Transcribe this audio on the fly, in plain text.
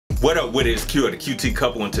What up with it? It's Q, the QT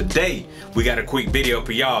couple, and today we got a quick video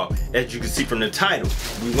for y'all. As you can see from the title,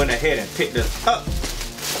 we went ahead and picked us up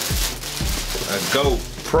a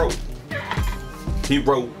GoPro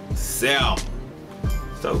Hero 7.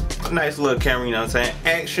 So a nice little camera, you know what I'm saying?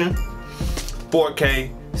 Action,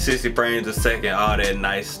 4K, 60 frames a second, all that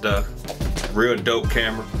nice stuff. Real dope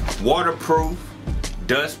camera. Waterproof,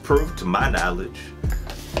 dust proof to my knowledge.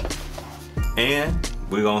 And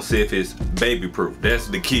we're gonna see if it's baby proof. That's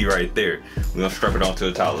the key right there. We're gonna strap it onto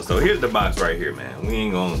a toddler. So here's the box right here, man. We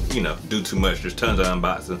ain't gonna, you know, do too much. There's tons of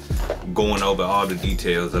unboxing, going over all the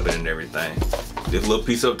details of it and everything. This little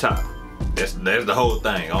piece up top, that's the whole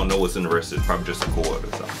thing. I don't know what's in the rest of it. Probably just a cord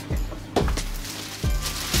or something.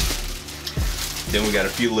 Then we got a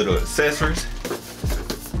few little accessories.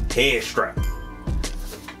 Head strap.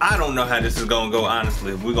 I don't know how this is gonna go,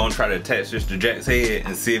 honestly. We're gonna try to attach this to Jack's head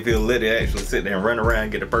and see if he'll let it actually sit there and run around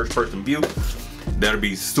and get a first person view. That'll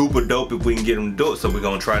be super dope if we can get him to do it. So we're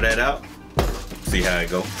gonna try that out. See how it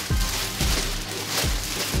goes.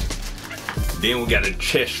 Then we got a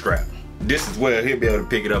chest strap. This is where he'll be able to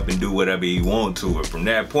pick it up and do whatever he wants to it from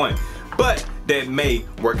that point. But that may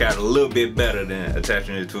work out a little bit better than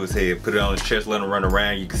attaching it to his head. Put it on his chest, let him run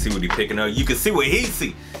around. You can see what he's picking up. You can see what he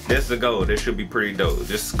see. That's the goal. That should be pretty dope.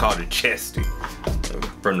 This is called a chesty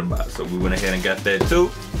from the box. So we went ahead and got that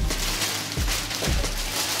too.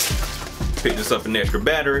 Picked this up an extra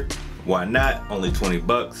battery. Why not? Only 20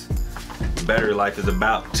 bucks. The battery life is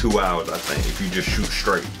about 2 hours, I think, if you just shoot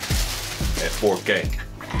straight at 4K.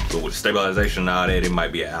 But with stabilization and all that, it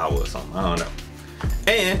might be an hour or something. I don't know.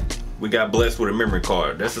 And we got blessed with a memory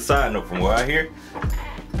card. That's a side note from what I hear.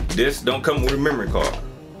 This don't come with a memory card.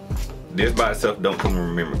 This by itself don't come with a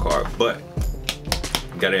memory card, but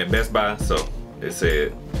got it at Best Buy, so they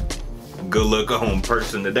said, good luck on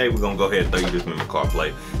person today. We're gonna go ahead and throw you this memory card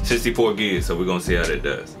plate. 64 gigs, so we're gonna see how that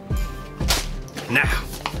does. Now,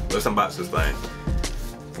 let's unbox this thing.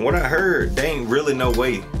 From what I heard, there ain't really no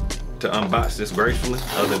way to unbox this gracefully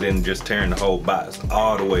other than just tearing the whole box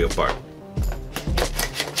all the way apart.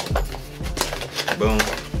 Boom.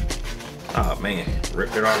 Oh man,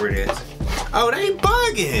 ripped it already. Oh, they ain't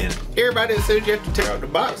bugging. Everybody that says you have to tear out the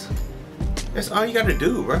box, that's all you gotta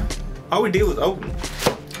do, bro. All we did was open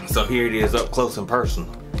it. So here it is up close and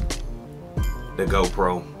personal. The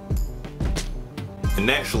GoPro.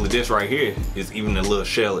 And actually this right here is even the little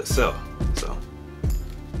shell itself. So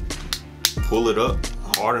pull it up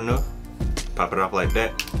hard enough, pop it off like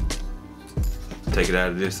that. Take it out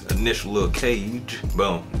of this initial little cage.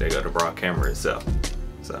 Boom, there go the broad camera itself.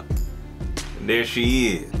 So there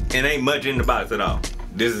she is. And ain't much in the box at all.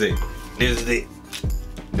 This is it. This is it.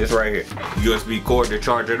 This right here. USB cord to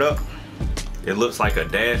charge it up. It looks like a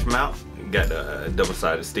dash mount. You got the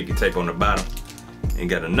double-sided sticky tape on the bottom. And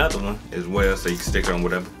got another one as well, so you can stick it on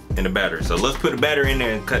whatever. And the battery. So let's put the battery in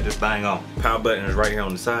there and cut this thing off. Power button is right here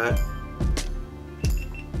on the side.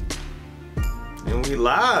 And we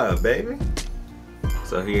live, baby.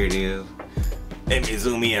 So here it is. Let me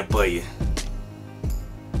zoom in for you.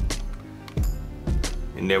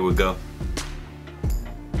 And there we go.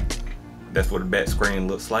 That's what the back screen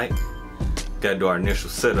looks like. Gotta do our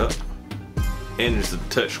initial setup. And it's a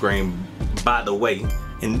touch screen, by the way.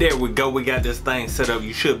 And there we go, we got this thing set up.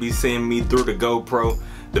 You should be seeing me through the GoPro.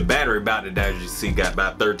 The battery about to die, as you see, got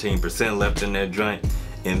about 13% left in that joint.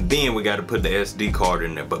 And then we gotta put the SD card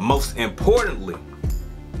in there. But most importantly,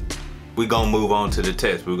 we're gonna move on to the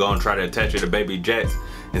test. We're gonna try to attach it to baby Jax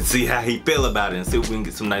and see how he feel about it and see if we can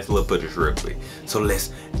get some nice little footage real quick. So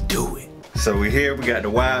let's do it. So we're here, we got the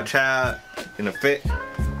wild child in effect.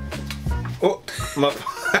 Oh, my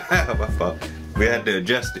fault. We had to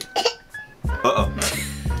adjust it. Uh-oh.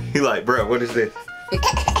 He like, bro, what is this?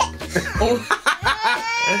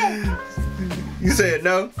 You said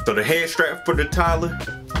no? So the head strap for the toddler,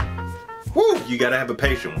 woo, you gotta have a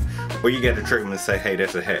patient one. Or you gotta trick him and say, hey,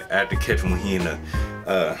 that's a hat. I have to catch him when he in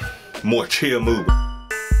a more chill mood.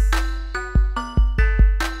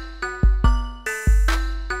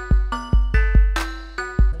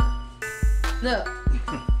 Look,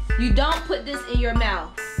 you don't put this in your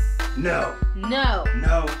mouth. No. No.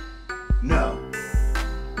 No. No.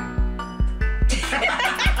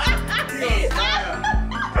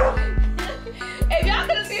 If y'all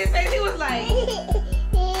could have seen his face, he was like,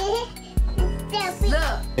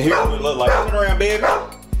 look. Here's what it look like. Turn around, baby.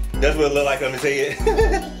 That's what it look like on his head.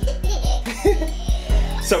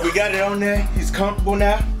 So we got it on there. He's comfortable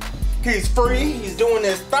now. He's free. He's doing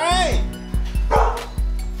this thing.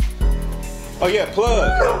 Oh yeah,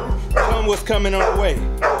 plug. Tell him what's coming on the way.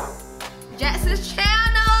 Jackson's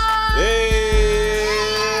channel. Hey.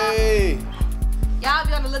 Y'all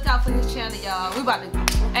be on the lookout for his channel, y'all. We about to,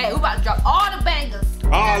 Hey, we about to drop all the bangers.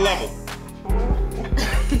 All of them.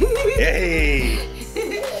 Hey.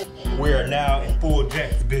 We are now in full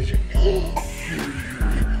Jax vision.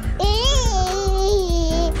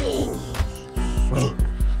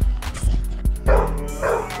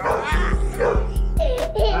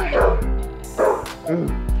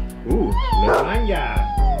 Ooh, lasagna.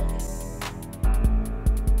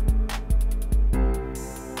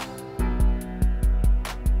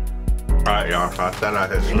 Alright, y'all, so I thought I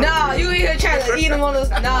had some. No, you in here trying to eat them on those.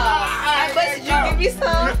 No. I busted you. Give me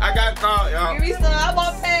some. I got caught, y'all. Give me some. I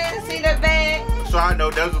bought pants. See that bag. So I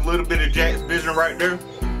know there's a little bit of Jax vision right there.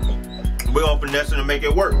 We're gonna finesse it to make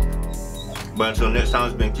it work. But until next time,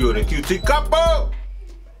 it's been Q and QT couple.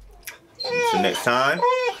 Until next time.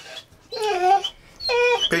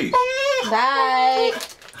 Peace. Bye.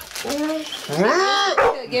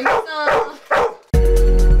 Give me some.